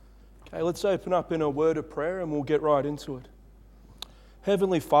Okay, let's open up in a word of prayer and we'll get right into it.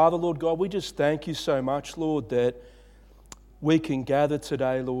 Heavenly Father, Lord God, we just thank you so much, Lord, that we can gather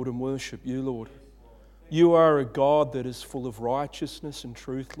today, Lord, and worship you, Lord. You are a God that is full of righteousness and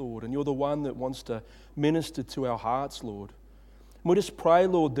truth, Lord, and you're the one that wants to minister to our hearts, Lord. And we just pray,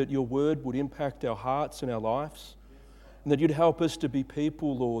 Lord, that your word would impact our hearts and our lives, and that you'd help us to be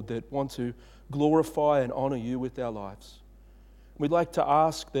people, Lord, that want to glorify and honour you with our lives. We'd like to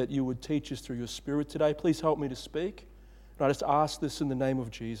ask that you would teach us through your Spirit today. Please help me to speak. And I just ask this in the name of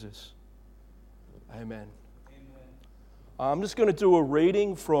Jesus. Amen. I'm just going to do a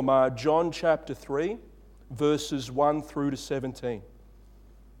reading from John chapter 3, verses 1 through to 17.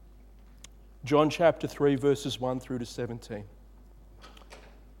 John chapter 3, verses 1 through to 17.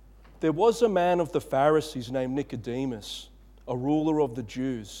 There was a man of the Pharisees named Nicodemus, a ruler of the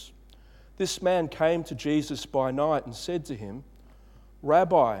Jews. This man came to Jesus by night and said to him,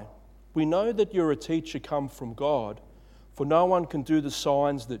 "Rabbi, we know that you're a teacher come from God, for no one can do the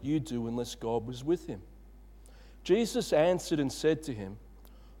signs that you do unless God was with him." Jesus answered and said to him,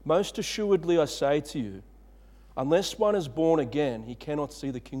 "Most assuredly I say to you, unless one is born again, he cannot see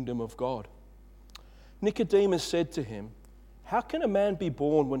the kingdom of God." Nicodemus said to him, "How can a man be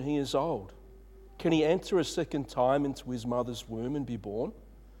born when he is old? Can he enter a second time into his mother's womb and be born?"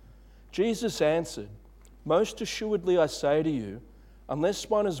 Jesus answered, "Most assuredly I say to you, unless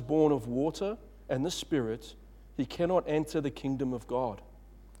one is born of water and the Spirit, he cannot enter the kingdom of God.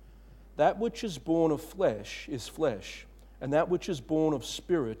 That which is born of flesh is flesh, and that which is born of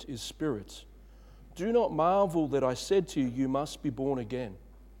spirit is spirit. Do not marvel that I said to you, you must be born again.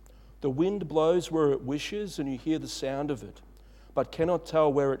 The wind blows where it wishes, and you hear the sound of it, but cannot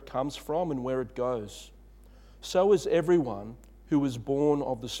tell where it comes from and where it goes. So is everyone who is born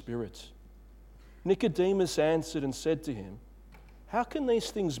of the Spirit." Nicodemus answered and said to him, "How can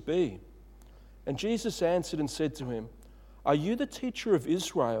these things be?" And Jesus answered and said to him, "Are you the teacher of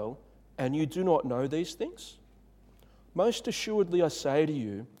Israel, and you do not know these things? Most assuredly I say to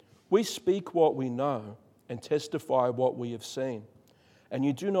you, we speak what we know and testify what we have seen, and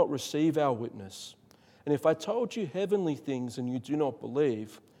you do not receive our witness. And if I told you heavenly things and you do not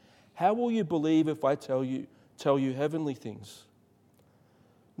believe, how will you believe if I tell you heavenly things?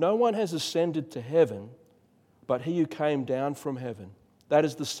 No one has ascended to heaven but he who came down from heaven, that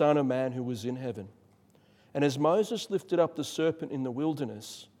is the Son of Man who was in heaven. And as Moses lifted up the serpent in the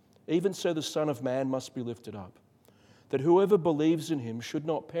wilderness, even so the Son of Man must be lifted up, that whoever believes in him should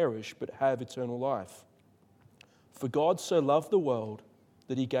not perish but have eternal life. For God so loved the world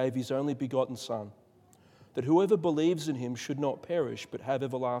that he gave his only begotten Son, that whoever believes in him should not perish but have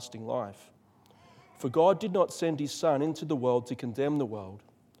everlasting life. For God did not send his Son into the world to condemn the world,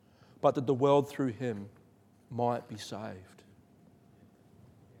 but that the world through him might be saved."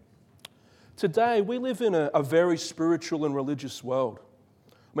 Today, we live in a very spiritual and religious world.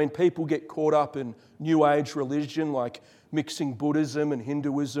 I mean, people get caught up in New Age religion, like mixing Buddhism and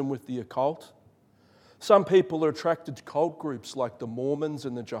Hinduism with the occult. Some people are attracted to cult groups like the Mormons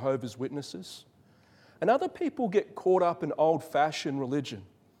and the Jehovah's Witnesses. And other people get caught up in old-fashioned religion,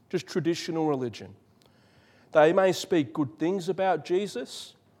 just traditional religion. They may speak good things about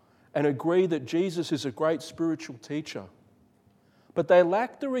Jesus and agree that Jesus is a great spiritual teacher, but they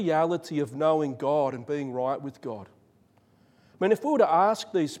lack the reality of knowing God and being right with God. I mean, if we were to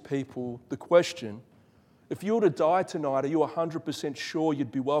ask these people the question, if you were to die tonight, are you 100% sure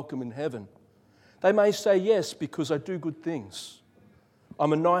you'd be welcome in heaven? They may say yes, because I do good things.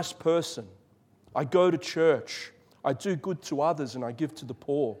 I'm a nice person. I go to church. I do good to others and I give to the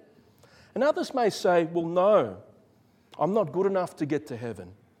poor. And others may say, well, no, I'm not good enough to get to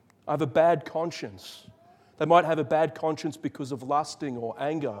heaven. I have a bad conscience. They might have a bad conscience because of lusting or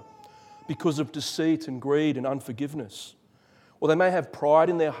anger, because of deceit and greed and unforgiveness. Or they may have pride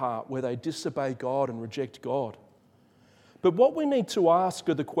in their heart where they disobey God and reject God. But what we need to ask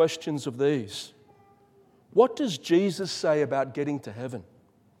are the questions of these. What does Jesus say about getting to heaven?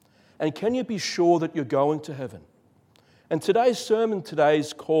 And can you be sure that you're going to heaven? And today's sermon today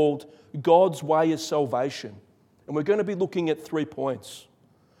is called God's Way of Salvation. And we're going to be looking at 3 points.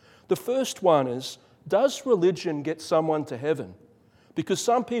 The first one is, does religion get someone to heaven? Because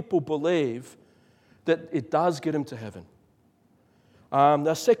some people believe that it does get them to heaven.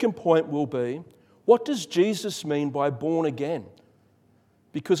 The second point will be, what does Jesus mean by born again?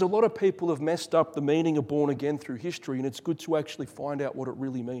 Because a lot of people have messed up the meaning of born again through history, and it's good to actually find out what it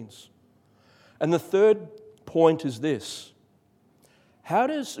really means. And the third point is this: how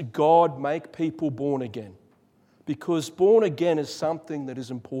does God make people born again? Because born again is something that is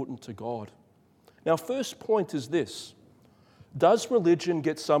important to God. Now, first point is this: Does religion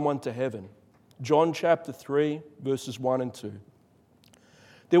get someone to heaven? John chapter 3, verses 1 and 2.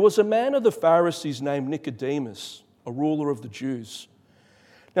 There was a man of the Pharisees named Nicodemus, a ruler of the Jews.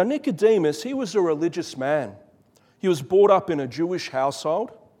 Now Nicodemus, he was a religious man. He was brought up in a Jewish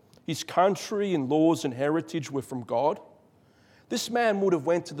household. His country and laws and heritage were from God. This man would have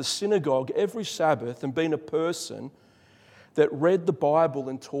went to the synagogue every Sabbath and been a person that read the Bible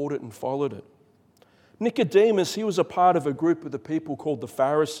and taught it and followed it. Nicodemus, he was a part of a group of the people called the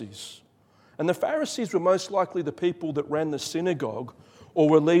Pharisees. And the Pharisees were most likely the people that ran the synagogue or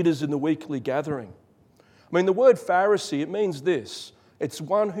were leaders in the weekly gathering. I mean, the word Pharisee, it means this. It's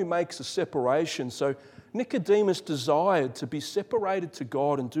one who makes a separation. So Nicodemus desired to be separated to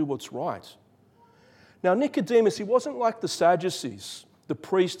God and do what's right. Now, Nicodemus, he wasn't like the Sadducees, the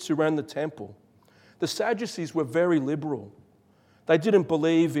priests who ran the temple. The Sadducees were very liberal. They didn't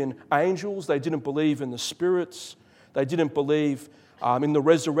believe in angels. They didn't believe in the spirits. They didn't believe in the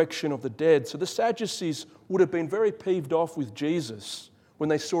resurrection of the dead. So the Sadducees would have been very peeved off with Jesus when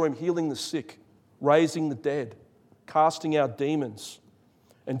they saw him healing the sick, raising the dead, casting out demons,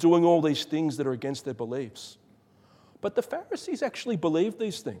 and doing all these things that are against their beliefs. But the Pharisees actually believed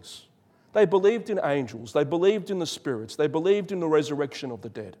these things. They believed in angels. They believed in the spirits. They believed in the resurrection of the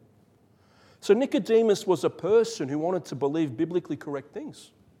dead. So Nicodemus was a person who wanted to believe biblically correct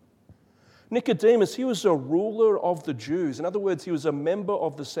things. Nicodemus, he was a ruler of the Jews. In other words, he was a member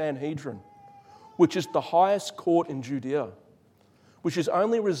of the Sanhedrin, which is the highest court in Judea, which is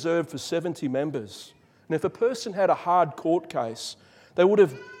only reserved for 70 members. And if a person had a hard court case, they would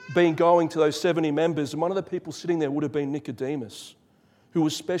have been going to those 70 members, and one of the people sitting there would have been Nicodemus, who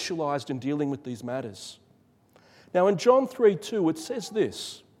was specialized in dealing with these matters. Now in John 3:2, it says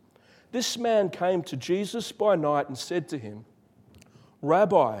this: "This man came to Jesus by night and said to him,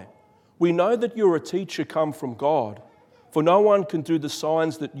 'Rabbi, we know that you're a teacher come from God, for no one can do the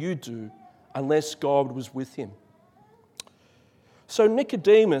signs that you do unless God was with him.'" So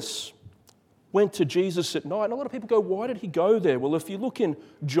Nicodemus went to Jesus at night. And a lot of people go, why did he go there? Well, if you look in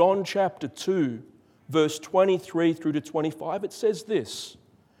John chapter 2, verse 23 through to 25, it says this: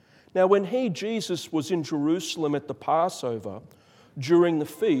 "Now when he, Jesus, was in Jerusalem at the Passover during the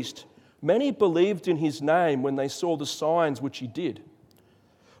feast, many believed in his name when they saw the signs which he did.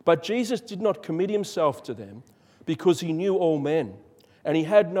 But Jesus did not commit himself to them because he knew all men, and he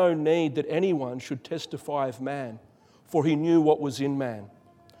had no need that anyone should testify of man, for he knew what was in man."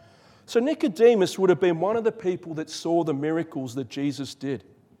 So Nicodemus would have been one of the people that saw the miracles that Jesus did.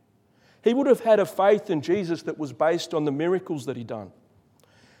 He would have had a faith in Jesus that was based on the miracles that he'd done.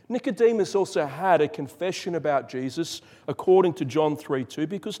 Nicodemus also had a confession about Jesus according to John 3:2,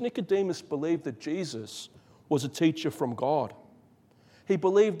 because Nicodemus believed that Jesus was a teacher from God. He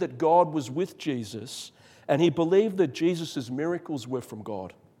believed that God was with Jesus, and he believed that Jesus' miracles were from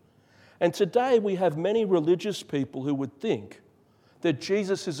God. And today we have many religious people who would think that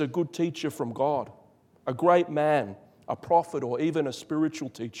Jesus is a good teacher from God, a great man, a prophet, or even a spiritual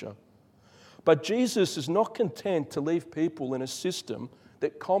teacher. But Jesus is not content to leave people in a system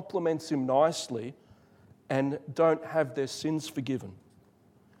that complements him nicely and don't have their sins forgiven,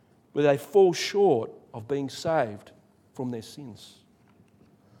 where they fall short of being saved from their sins.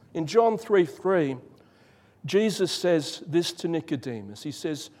 In John 3:3, Jesus says this to Nicodemus. He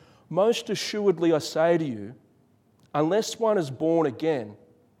says, "Most assuredly I say to you, unless one is born again,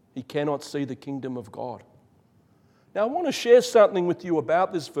 he cannot see the kingdom of God." Now I want to share something with you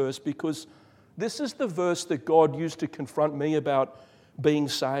about this verse, because this is the verse that God used to confront me about being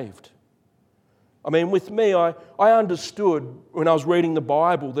saved. I mean, with me, I understood when I was reading the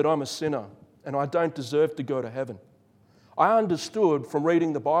Bible that I'm a sinner and I don't deserve to go to heaven. I understood from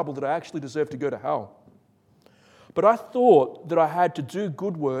reading the Bible that I actually deserve to go to hell. But I thought that I had to do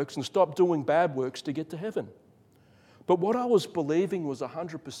good works and stop doing bad works to get to heaven. But what I was believing was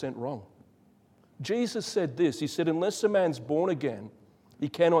 100% wrong. Jesus said this. He said, "Unless a man's born again, he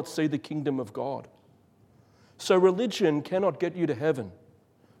cannot see the kingdom of God." So religion cannot get you to heaven.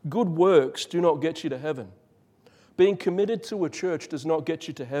 Good works do not get you to heaven. Being committed to a church does not get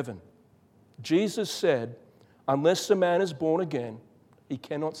you to heaven. Jesus said, "Unless a man is born again, he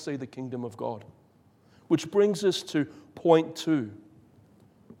cannot see the kingdom of God." Which brings us to point 2.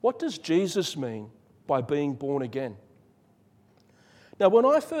 What does Jesus mean by being born again? Now, when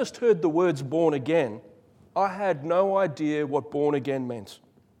I first heard the words born again, I had no idea what born again meant.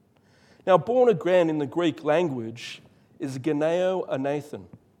 Now, born again in the Greek language is geneo anathen,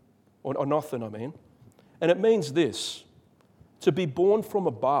 or anothen, and it means this: to be born from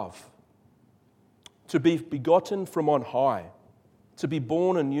above, to be begotten from on high, to be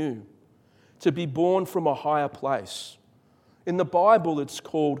born anew, to be born from a higher place. In the Bible, it's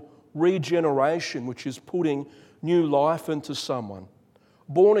called regeneration, which is putting new life into someone.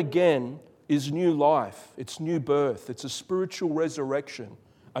 Born again is new life, it's new birth, it's a spiritual resurrection,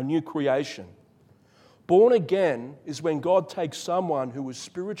 a new creation. Born again is when God takes someone who was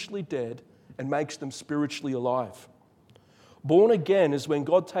spiritually dead and makes them spiritually alive. Born again is when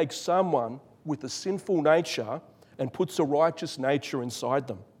God takes someone with a sinful nature and puts a righteous nature inside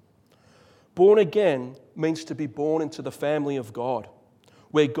them. Born again means to be born into the family of God,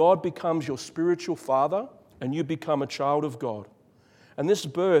 where God becomes your spiritual father and you become a child of God. And this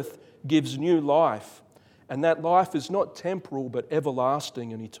birth gives new life, and that life is not temporal but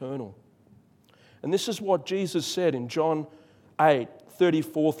everlasting and eternal. And this is what Jesus said in John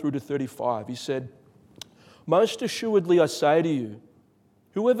 8:34 through to 35. He said, "Most assuredly I say to you,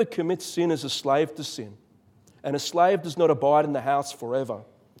 whoever commits sin is a slave to sin, and a slave does not abide in the house forever,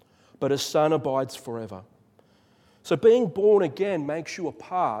 but a son abides forever." So being born again makes you a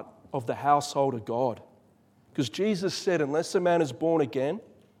part of the household of God. Because Jesus said, unless a man is born again,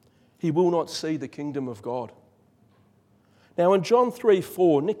 he will not see the kingdom of God. Now in John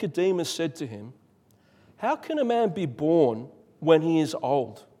 3:4, Nicodemus said to him, "How can a man be born when he is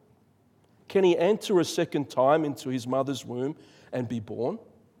old? Can he enter a second time into his mother's womb and be born?"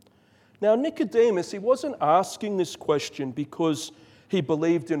 Now Nicodemus, he wasn't asking this question because he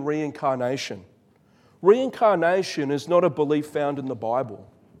believed in reincarnation. Reincarnation is not a belief found in the Bible.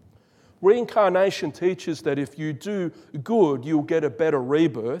 Reincarnation teaches that if you do good, you'll get a better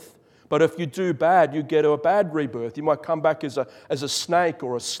rebirth, but if you do bad, you get a bad rebirth. You might come back as a snake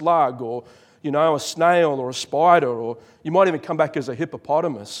or a slug or, a snail or a spider, or you might even come back as a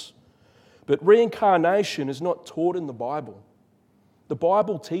hippopotamus. But reincarnation is not taught in the Bible. The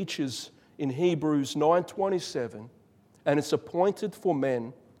Bible teaches in Hebrews 9:27, and it's appointed for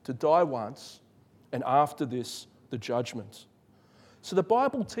men to die once, and after this, the judgment. So the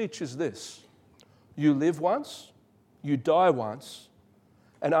Bible teaches this: you live once, you die once,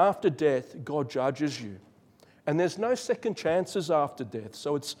 and after death, God judges you. And there's no second chances after death.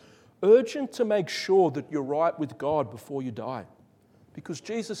 So it's urgent to make sure that you're right with God before you die. Because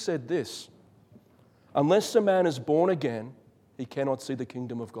Jesus said this: unless a man is born again, he cannot see the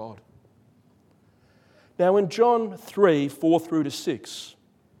kingdom of God. Now in John 3:4 through to 6,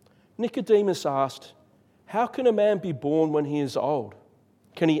 Nicodemus asked, "How can a man be born when he is old?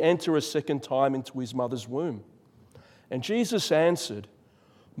 Can he enter a second time into his mother's womb?" And Jesus answered,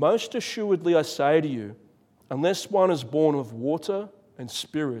 "Most assuredly I say to you, unless one is born of water and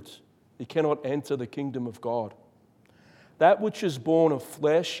spirit, he cannot enter the kingdom of God. That which is born of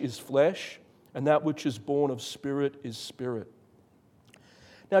flesh is flesh, and that which is born of spirit is spirit."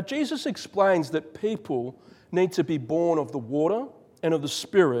 Now Jesus explains that people need to be born of the water and of the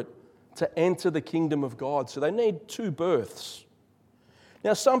Spirit to enter the kingdom of God. So they need two births.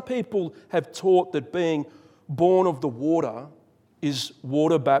 Now some people have taught that being born of the water is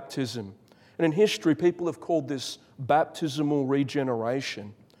water baptism. And in history, people have called this baptismal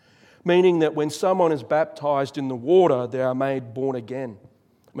regeneration, meaning that when someone is baptized in the water, they are made born again.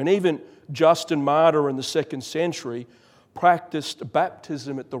 I mean, even Justin Martyr in the 2nd century practiced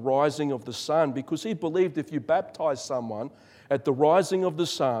baptism at the rising of the sun because he believed if you baptize someone at the rising of the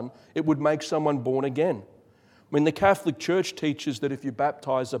sun, it would make someone born again. I mean, the Catholic Church teaches that if you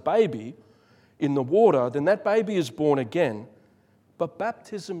baptize a baby in the water, then that baby is born again. But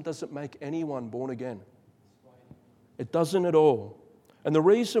baptism doesn't make anyone born again. It doesn't at all. And the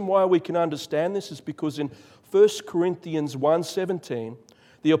reason why we can understand this is because in 1 Corinthians 1:17,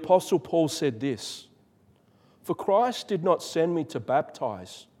 the Apostle Paul said this: "For Christ did not send me to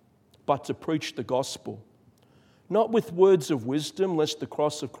baptize, but to preach the gospel, not with words of wisdom, lest the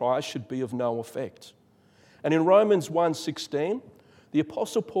cross of Christ should be of no effect." And in Romans 1:16, the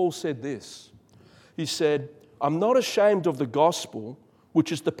Apostle Paul said this. He said, "I'm not ashamed of the gospel,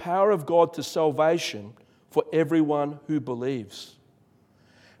 which is the power of God to salvation for everyone who believes."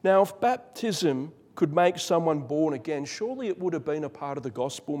 Now, if baptism could make someone born again, surely it would have been a part of the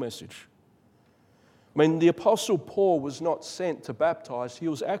gospel message. I mean, the Apostle Paul was not sent to baptize, he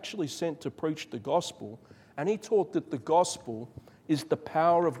was actually sent to preach the gospel, and he taught that the gospel is the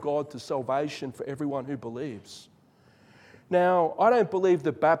power of God to salvation for everyone who believes. Now, I don't believe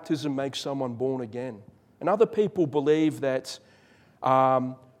that baptism makes someone born again. And other people believe that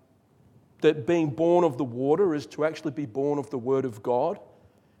being born of the water is to actually be born of the Word of God.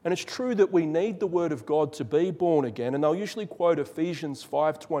 And it's true that we need the Word of God to be born again. And they'll usually quote Ephesians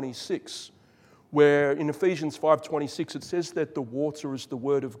 5:26, where in Ephesians 5:26 it says that the water is the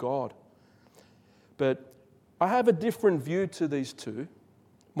Word of God. But I have a different view to these two.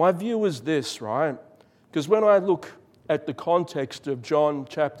 My view is this, right? Because when I look at the context of John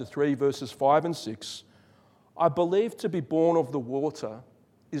chapter 3, verses 5 and 6, I believe to be born of the water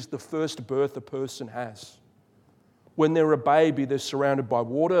is the first birth a person has. When they're a baby, they're surrounded by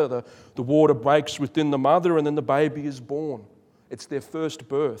water. The water breaks within the mother, and then the baby is born. It's their first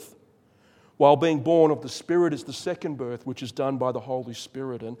birth. While being born of the Spirit is the second birth, which is done by the Holy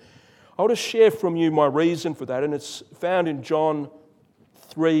Spirit. And I want to share from you my reason for that, and it's found in John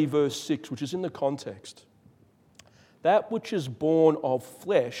 3, verse 6, which is in the context. That which is born of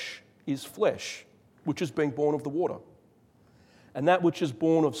flesh is flesh, which is being born of the water. And that which is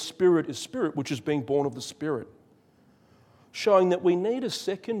born of spirit is spirit, which is being born of the Spirit. Showing that we need a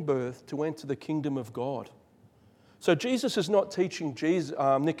second birth to enter the kingdom of God. So Jesus is not teaching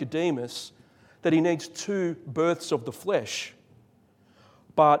Nicodemus that he needs two births of the flesh,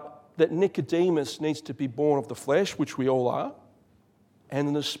 but that Nicodemus needs to be born of the flesh, which we all are, and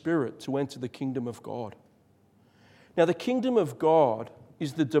in the Spirit to enter the kingdom of God. Now, the kingdom of God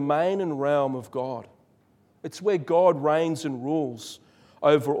is the domain and realm of God. It's where God reigns and rules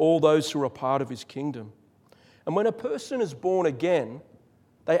over all those who are a part of his kingdom. And when a person is born again,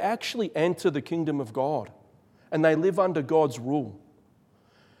 they actually enter the kingdom of God and they live under God's rule.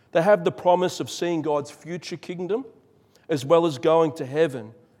 They have the promise of seeing God's future kingdom as well as going to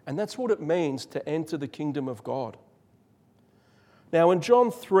heaven. And that's what it means to enter the kingdom of God. Now, in John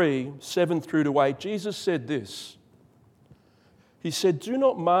 3, 7 through to 8, Jesus said this. He said, "Do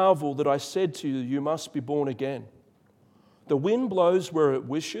not marvel that I said to you, you must be born again. The wind blows where it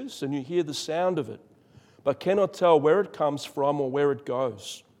wishes, and you hear the sound of it, but cannot tell where it comes from or where it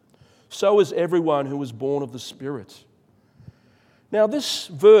goes. So is everyone who is born of the Spirit." Now, this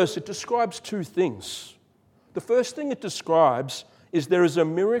verse, it describes two things. The first thing it describes is there is a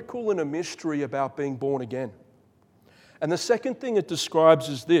miracle and a mystery about being born again. And the second thing it describes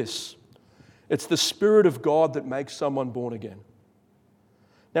is this. It's the Spirit of God that makes someone born again.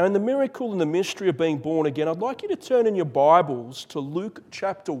 Now, in the miracle and the mystery of being born again, I'd like you to turn in your Bibles to Luke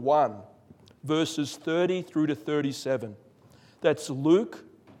chapter 1, verses 30 through to 37. That's Luke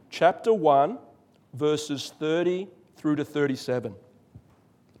chapter 1, verses 30 through to 37.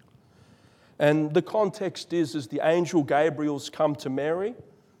 And the context is the angel Gabriel's come to Mary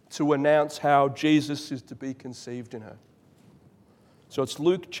to announce how Jesus is to be conceived in her. So it's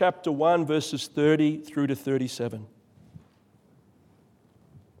Luke chapter 1, verses 30 through to 37.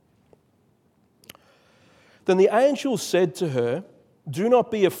 Then the angel said to her, "Do not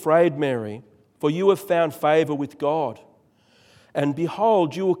be afraid, Mary, for you have found favor with God. And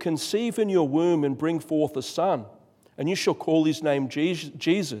behold, you will conceive in your womb and bring forth a son, and you shall call his name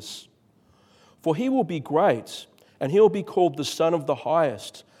Jesus. For he will be great, and he will be called the Son of the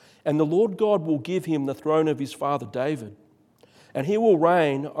Highest, and the Lord God will give him the throne of his father David. And he will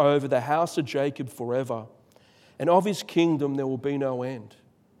reign over the house of Jacob forever, and of his kingdom there will be no end."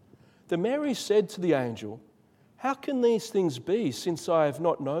 Then Mary said to the angel, "How can these things be, since I have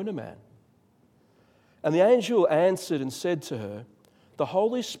not known a man?" And the angel answered and said to her, "The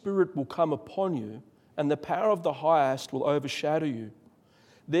Holy Spirit will come upon you, and the power of the Highest will overshadow you.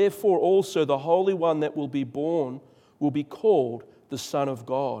 Therefore also the Holy One that will be born will be called the Son of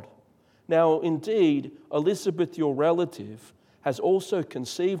God. Now indeed, Elizabeth, your relative, has also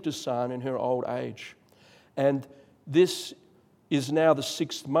conceived a son in her old age. And this is now the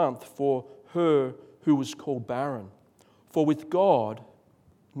 6th month for her who was called barren. For with God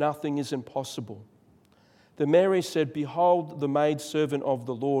nothing is impossible." Then Mary said, "Behold, the maidservant of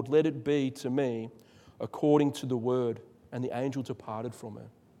the Lord, let it be to me according to the word." And the angel departed from her.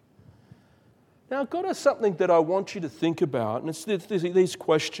 Now, God has something that I want you to think about, and it's these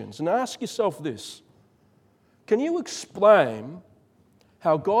questions. And ask yourself this. Can you explain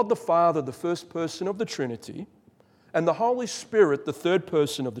how God the Father, the first person of the Trinity, and the Holy Spirit, the third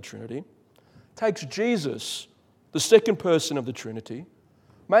person of the Trinity, takes Jesus, the second person of the Trinity,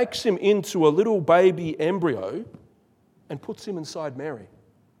 makes him into a little baby embryo, and puts him inside Mary?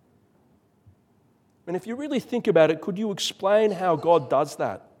 And if you really think about it, could you explain how God does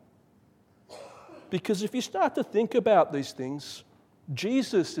that? Because if you start to think about these things,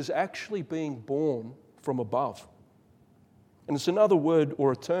 Jesus is actually being born from above. And it's another word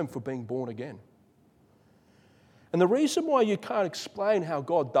or a term for being born again. And the reason why you can't explain how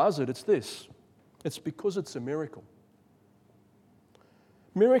God does it, it's this. It's because it's a miracle.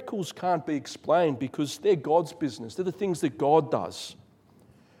 Miracles can't be explained because they're God's business. They're the things that God does.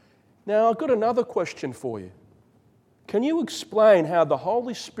 Now, I've got another question for you. Can you explain how the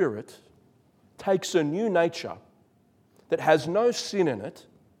Holy Spirit takes a new nature that has no sin in it,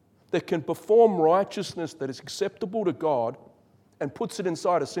 that can perform righteousness that is acceptable to God, and puts it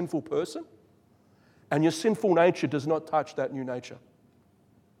inside a sinful person? And your sinful nature does not touch that new nature.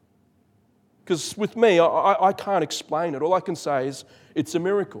 Because with me, I can't explain it. All I can say is it's a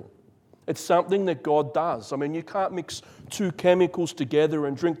miracle. It's something that God does. I mean, you can't mix two chemicals together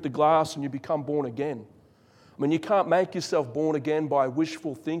and drink the glass and you become born again. I mean, you can't make yourself born again by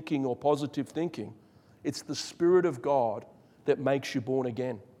wishful thinking or positive thinking. It's the Spirit of God that makes you born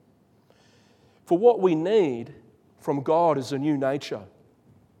again. For what we need from God is a new nature.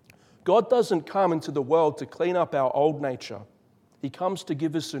 God doesn't come into the world to clean up our old nature. He comes to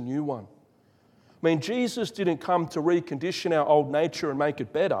give us a new one. I mean, Jesus didn't come to recondition our old nature and make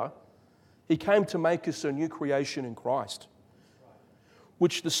it better. He came to make us a new creation in Christ,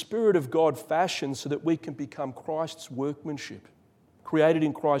 which the Spirit of God fashions so that we can become Christ's workmanship, created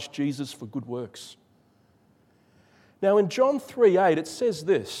in Christ Jesus for good works. Now in John 3:8 it says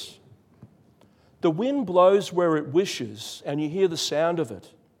this, "The wind blows where it wishes and you hear the sound of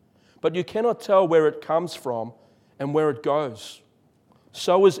it, but you cannot tell where it comes from and where it goes.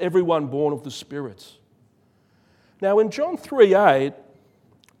 So is everyone born of the Spirit." Now in John 3:8,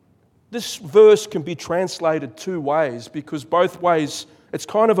 this verse can be translated two ways because both ways, it's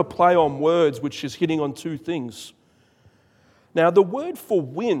kind of a play on words which is hitting on two things. Now the word for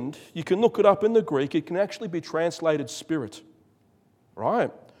wind, you can look it up in the Greek, it can actually be translated spirit,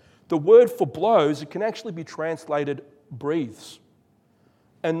 right? The word for blows, it can actually be translated breathes.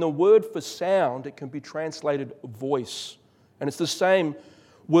 And the word for sound, it can be translated voice. And it's the same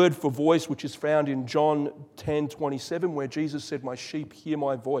word for voice which is found in John 10:27 where Jesus said, "My sheep hear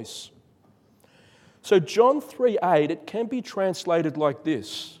my voice." So John 3:8, it can be translated like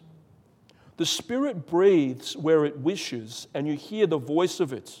this. The Spirit breathes where it wishes and you hear the voice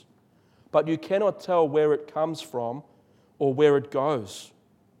of it, but you cannot tell where it comes from or where it goes.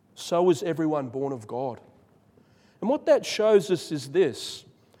 So is everyone born of God. And what that shows us is this,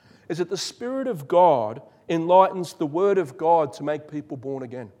 is that the Spirit of God enlightens the Word of God to make people born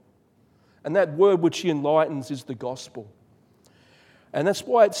again. And that word which He enlightens is the gospel. And that's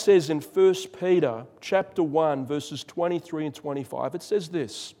why it says in 1 Peter chapter 1, verses 23 and 25, it says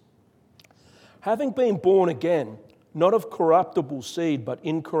this, "Having been born again, not of corruptible seed, but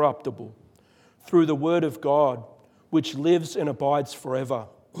incorruptible, through the word of God, which lives and abides forever."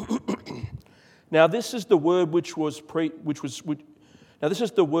 Now this is the word Now this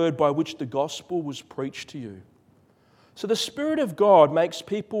is the word by which the gospel was preached to you. So the Spirit of God makes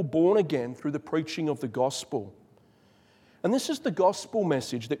people born again through the preaching of the gospel. And this is the gospel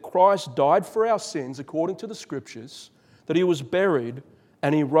message that Christ died for our sins according to the Scriptures, that He was buried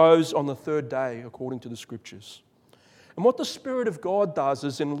and He rose on the third day according to the Scriptures. And what the Spirit of God does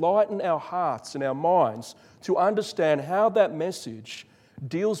is enlighten our hearts and our minds to understand how that message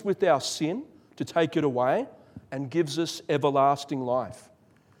deals with our sin, to take it away, and gives us everlasting life.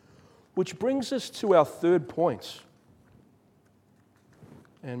 Which brings us to our third point.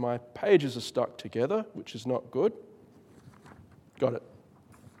 And my pages are stuck together, which is not good. Got it.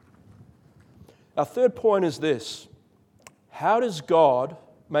 Our third point is this. How does God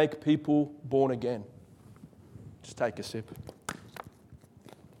make people born again? Just take a sip.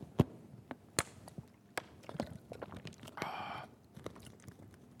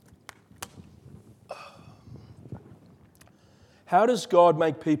 How does God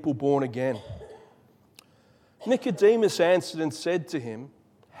make people born again? Nicodemus answered and said to him,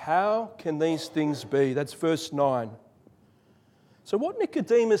 "How can these things be?" That's verse 9. So what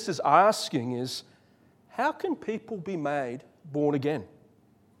Nicodemus is asking is, how can people be made born again?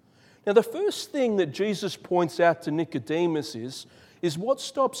 Now the first thing that Jesus points out to Nicodemus is what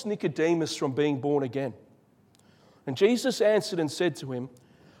stops Nicodemus from being born again? And Jesus answered and said to him,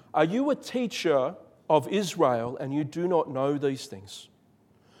 "Are you a teacher of Israel and you do not know these things?"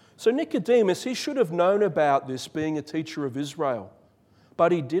 So Nicodemus, he should have known about this being a teacher of Israel,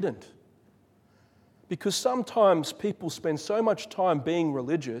 but he didn't. Because sometimes people spend so much time being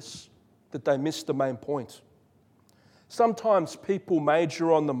religious that they miss the main point. Sometimes people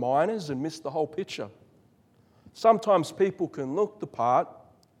major on the minors and miss the whole picture. Sometimes people can look the part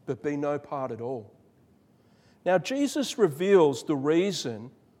but be no part at all. Now Jesus reveals the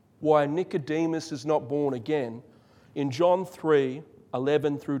reason why Nicodemus is not born again in John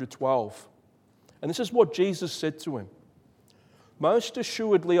 3:11 through to 12. And this is what Jesus said to him. "Most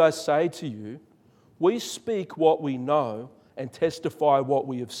assuredly I say to you, we speak what we know and testify what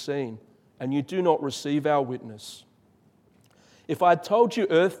we have seen, and you do not receive our witness. If I had told you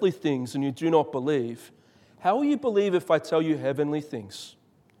earthly things and you do not believe, how will you believe if I tell you heavenly things?"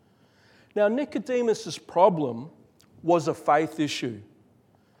 Now Nicodemus' problem was a faith issue.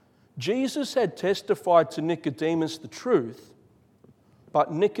 Jesus had testified to Nicodemus the truth,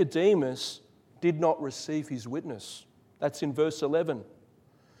 but Nicodemus did not receive his witness. That's in verse 11.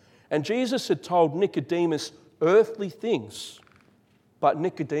 And Jesus had told Nicodemus earthly things, but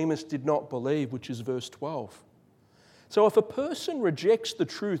Nicodemus did not believe, which is verse 12. So if a person rejects the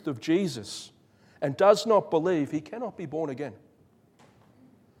truth of Jesus and does not believe, he cannot be born again.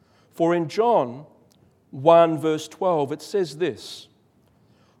 For in John 1 verse 12 it says this,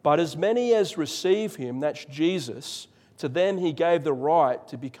 "But as many as receive him," that's Jesus, "to them he gave the right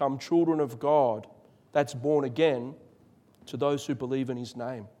to become children of God," that's born again, "to those who believe in his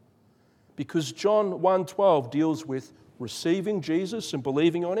name." Because John 1:12 deals with receiving Jesus and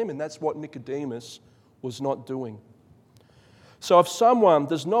believing on him, and that's what Nicodemus was not doing. So if someone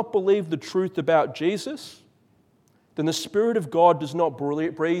does not believe the truth about Jesus, then the Spirit of God does not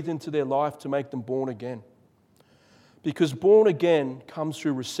breathe into their life to make them born again. Because born again comes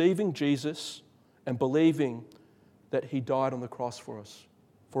through receiving Jesus and believing that he died on the cross for us,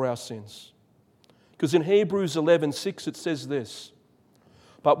 for our sins. Because in Hebrews 11:6 it says this,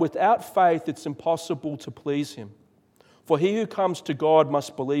 "But without faith it's impossible to please him. For he who comes to God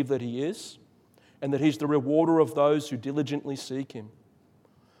must believe that he is, and that he's the rewarder of those who diligently seek him.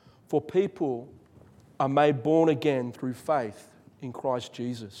 For people are made born again through faith in Christ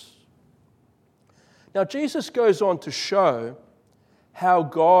Jesus." Now Jesus goes on to show how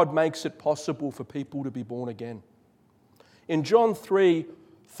God makes it possible for people to be born again. In John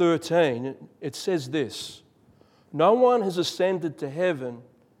 3:13 it says this, "No one has ascended to heaven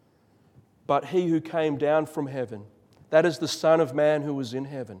but he who came down from heaven, that is the Son of Man who was in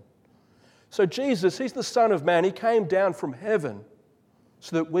heaven." So Jesus, he's the Son of Man. He came down from heaven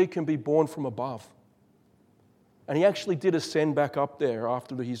so that we can be born from above. And he actually did ascend back up there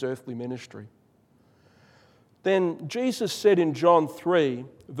after his earthly ministry. Then Jesus said in John 3,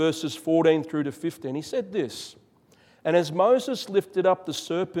 verses 14 through to 15, he said this, "And as Moses lifted up the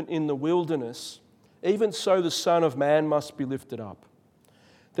serpent in the wilderness, even so the Son of Man must be lifted up,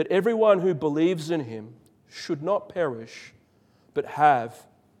 that everyone who believes in him should not perish, but have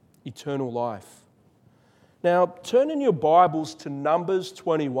eternal life." Now, turn in your Bibles to Numbers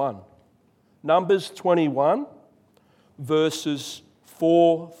 21. Numbers 21, verses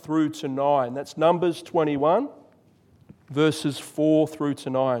 4 through to 9. That's Numbers 21, verses 4 through to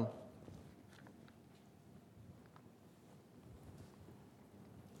 9.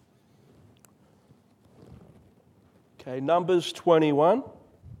 Okay, Numbers 21,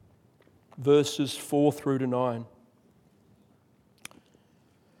 verses 4 through to 9.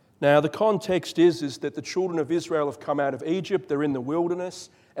 Now, the context is that the children of Israel have come out of Egypt, they're in the wilderness,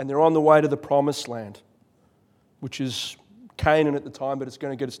 and they're on the way to the promised land, which is Canaan at the time, but it's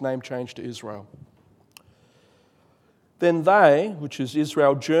going to get its name changed to Israel. Then they, which is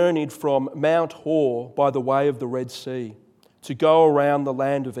Israel, journeyed from Mount Hor by the way of the Red Sea to go around the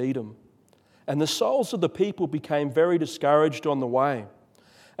land of Edom. And the souls of the people became very discouraged on the way.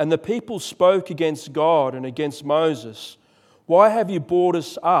 And the people spoke against God and against Moses, "Why have you brought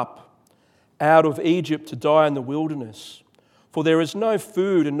us up out of Egypt to die in the wilderness? For there is no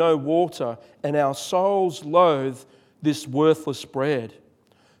food and no water, and our souls loathe this worthless bread."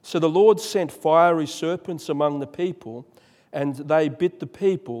 So the Lord sent fiery serpents among the people, and they bit the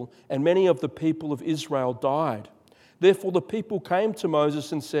people, and many of the people of Israel died. Therefore the people came to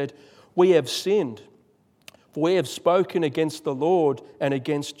Moses and said, "We have sinned, for we have spoken against the Lord and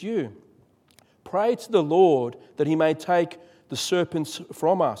against you. Pray to the Lord that he may take the serpents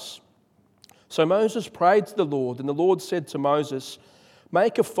from us." So Moses prayed to the Lord, and the Lord said to Moses,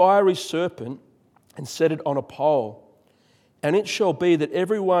 "Make a fiery serpent and set it on a pole. And it shall be that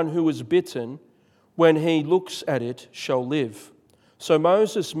everyone who is bitten, when he looks at it, shall live." So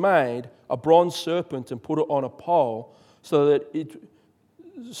Moses made a bronze serpent and put it on a pole, so it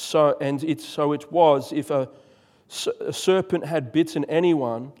was if a serpent had bitten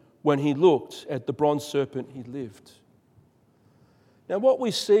anyone, when he looked at the bronze serpent, he lived. Now what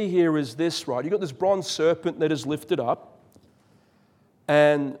we see here is this, right? You've got this bronze serpent that is lifted up,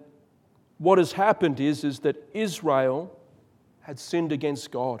 and what has happened is that Israel had sinned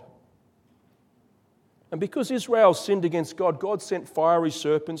against God. And because Israel sinned against God, God sent fiery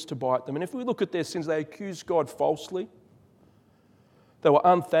serpents to bite them. And if we look at their sins, they accused God falsely. They were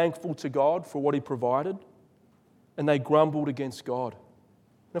unthankful to God for what he provided, and they grumbled against God.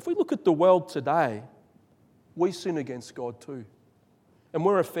 And if we look at the world today, we sin against God too. And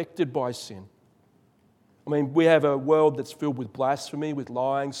we're affected by sin. I mean, we have a world that's filled with blasphemy, with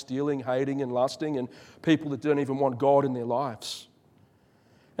lying, stealing, hating, and lusting, and people that don't even want God in their lives.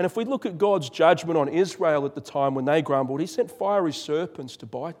 And if we look at God's judgment on Israel at the time when they grumbled, he sent fiery serpents to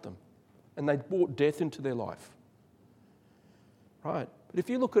bite them, and they brought death into their life. Right? But if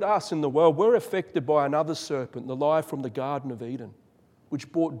you look at us in the world, we're affected by another serpent, the lie from the Garden of Eden,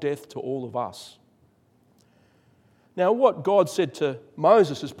 which brought death to all of us. Now, what God said to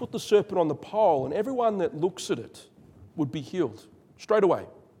Moses is put the serpent on the pole, and everyone that looks at it would be healed straight away.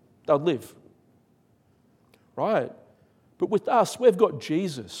 They'd live. Right? But with us, we've got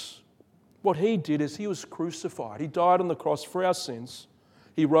Jesus. What he did is he was crucified. He died on the cross for our sins.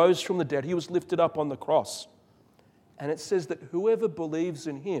 He rose from the dead. He was lifted up on the cross. And it says that whoever believes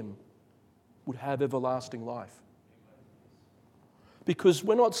in him would have everlasting life. Because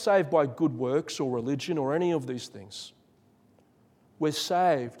we're not saved by good works or religion or any of these things. We're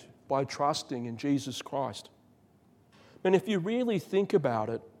saved by trusting in Jesus Christ. And if you really think about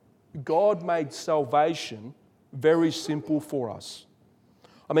it, God made salvation very simple for us.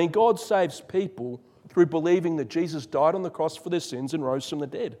 I mean, God saves people through believing that Jesus died on the cross for their sins and rose from the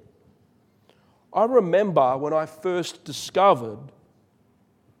dead. I remember when I first discovered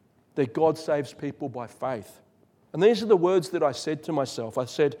that God saves people by faith. And these are the words that I said to myself. I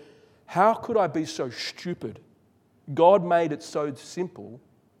said, how could I be so stupid? God made it so simple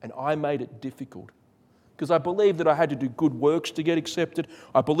and I made it difficult. Because I believed that I had to do good works to get accepted.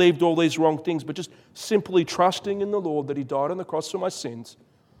 I believed all these wrong things, but just simply trusting in the Lord that he died on the cross for my sins,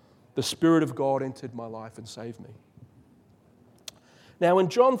 the Spirit of God entered my life and saved me. Now in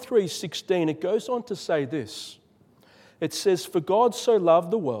John 3:16, it goes on to say this. It says, "For God so loved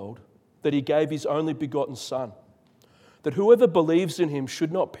the world that he gave his only begotten Son, that whoever believes in him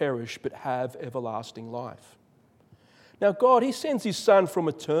should not perish but have everlasting life." Now God, he sends his Son from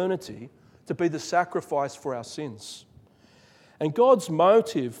eternity to be the sacrifice for our sins. And God's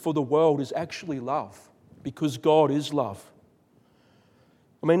motive for the world is actually love, because God is love.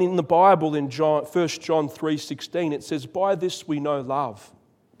 I mean, in the Bible, in 1 John 3:16, it says, "By this we know love,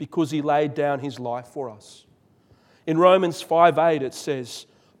 because he laid down his life for us." In Romans 5:8, it says,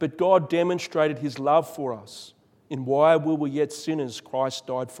 "But God demonstrated his love for us, in while we were yet sinners, Christ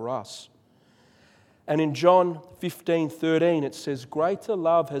died for us." And in John 15:13, it says, "Greater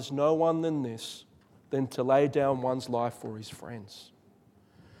love has no one than this, than to lay down one's life for his friends."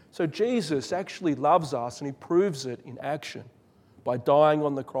 So Jesus actually loves us, and he proves it in action by dying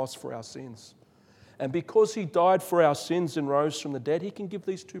on the cross for our sins. And because he died for our sins and rose from the dead, he can give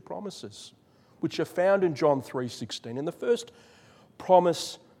these two promises, which are found in John 3:16. And the first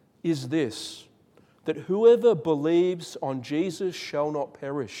promise is this, that whoever believes on Jesus shall not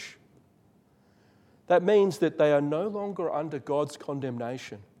perish. That means that they are no longer under God's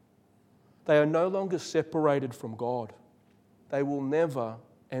condemnation. They are no longer separated from God. They will never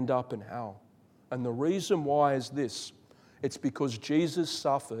end up in hell. And the reason why is this. It's because Jesus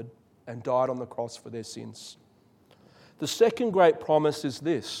suffered and died on the cross for their sins. The second great promise is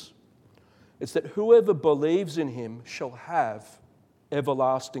this. It's that whoever believes in him shall have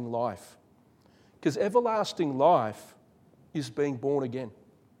everlasting life. Because everlasting life is being born again.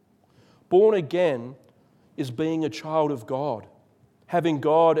 Born again is being a child of God, having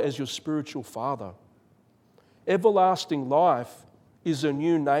God as your spiritual father. Everlasting life is a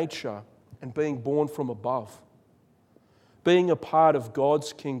new nature and being born from above. Being a part of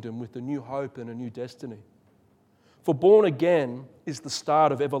God's kingdom with a new hope and a new destiny. For born again is the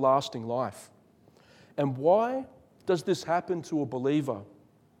start of everlasting life. And why does this happen to a believer?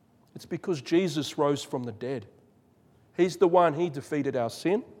 It's because Jesus rose from the dead. He's the one, he defeated our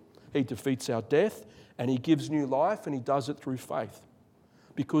sin, he defeats our death, and he gives new life, and he does it through faith.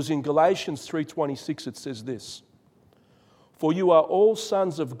 Because in Galatians 3:26 it says this, "For you are all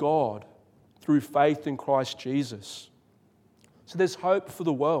sons of God through faith in Christ Jesus." So there's hope for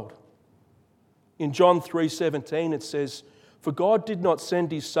the world. In John 3:17 it says, "For God did not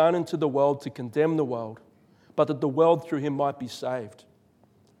send his Son into the world to condemn the world, but that the world through him might be saved."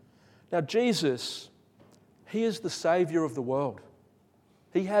 Now Jesus, he is the Saviour of the world.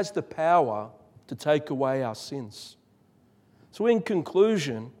 He has the power to take away our sins. So in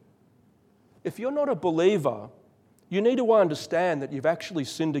conclusion, if you're not a believer, you need to understand that you've actually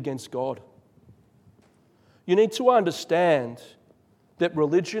sinned against God. You need to understand that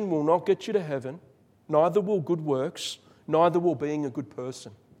religion will not get you to heaven, neither will good works, neither will being a good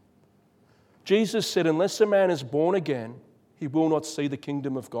person. Jesus said, unless a man is born again, he will not see the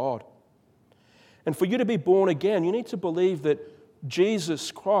kingdom of God. And for you to be born again, you need to believe that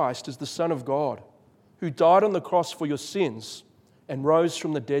Jesus Christ is the Son of God, who died on the cross for your sins and rose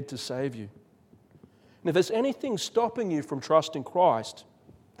from the dead to save you. And if there's anything stopping you from trusting Christ,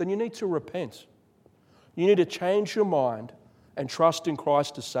 then you need to repent. You need to change your mind and trust in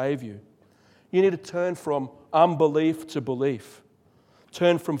Christ to save you. You need to turn from unbelief to belief.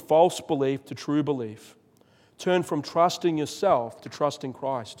 Turn from false belief to true belief. Turn from trusting yourself to trusting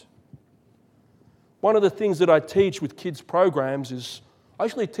Christ. One of the things that I teach with kids' programs is I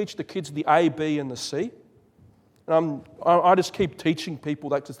usually teach the kids the A, B, and the C. And I just keep teaching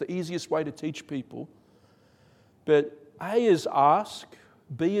people that because it's the easiest way to teach people. But A is ask,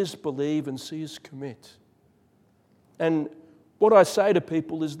 B is believe, and C is commit. And what I say to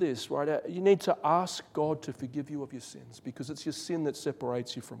people is this, right? You need to ask God to forgive you of your sins because it's your sin that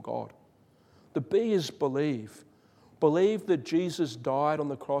separates you from God. The B is believe. Believe that Jesus died on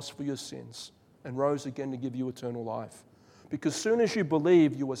the cross for your sins and rose again to give you eternal life. Because as soon as you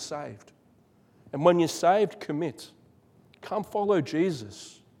believe, you are saved. And when you're saved, commit. Come follow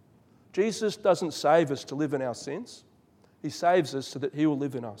Jesus. Jesus doesn't save us to live in our sins. He saves us so that He will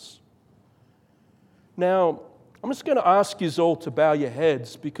live in us. Now, I'm just going to ask you all to bow your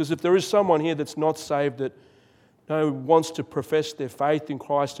heads because if there is someone here that's not saved that wants to profess their faith in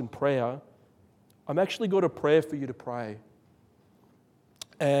Christ in prayer, I'm actually got a prayer for you to pray.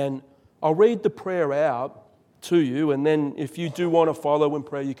 And I'll read the prayer out to you, and then if you do want to follow in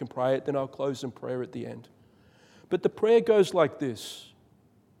prayer, you can pray it. Then I'll close in prayer at the end. But the prayer goes like this.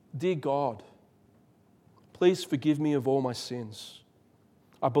 Dear God, please forgive me of all my sins.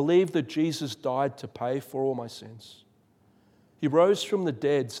 I believe that Jesus died to pay for all my sins. He rose from the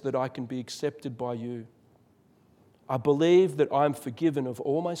dead so that I can be accepted by you. I believe that I'm forgiven of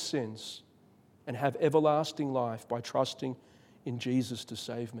all my sins and have everlasting life by trusting in Jesus to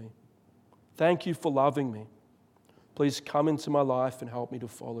save me. Thank you for loving me. Please come into my life and help me to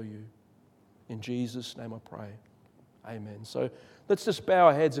follow you. In Jesus' name I pray. Amen. So let's just bow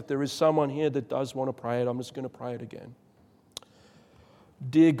our heads. If there is someone here that does want to pray it, I'm just going to pray it again.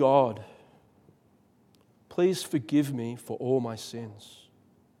 Dear God, please forgive me for all my sins.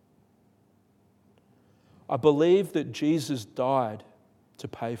 I believe that Jesus died to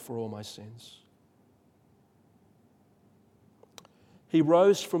pay for all my sins. He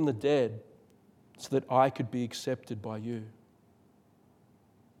rose from the dead so that I could be accepted by you.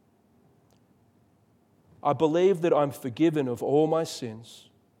 I believe that I'm forgiven of all my sins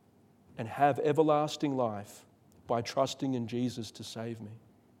and have everlasting life by trusting in Jesus to save me.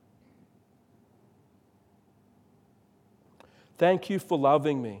 Thank you for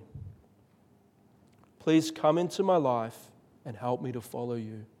loving me. Please come into my life and help me to follow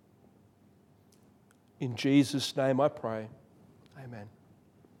you. In Jesus' name I pray. Amen.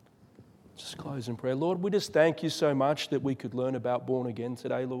 Just close in prayer. Lord, we just thank you so much that we could learn about born again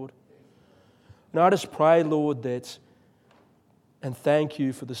today, Lord. And I just pray, Lord, and thank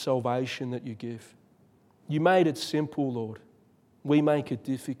you for the salvation that you give. You made it simple, Lord. We make it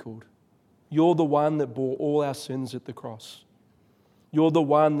difficult. You're the one that bore all our sins at the cross. You're the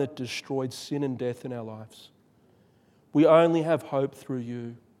one that destroyed sin and death in our lives. We only have hope through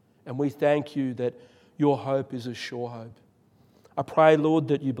you, and we thank you that your hope is a sure hope. I pray, Lord,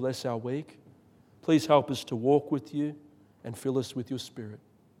 that you bless our week. Please help us to walk with you and fill us with your Spirit.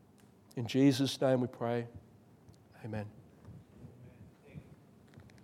 In Jesus' name we pray. Amen.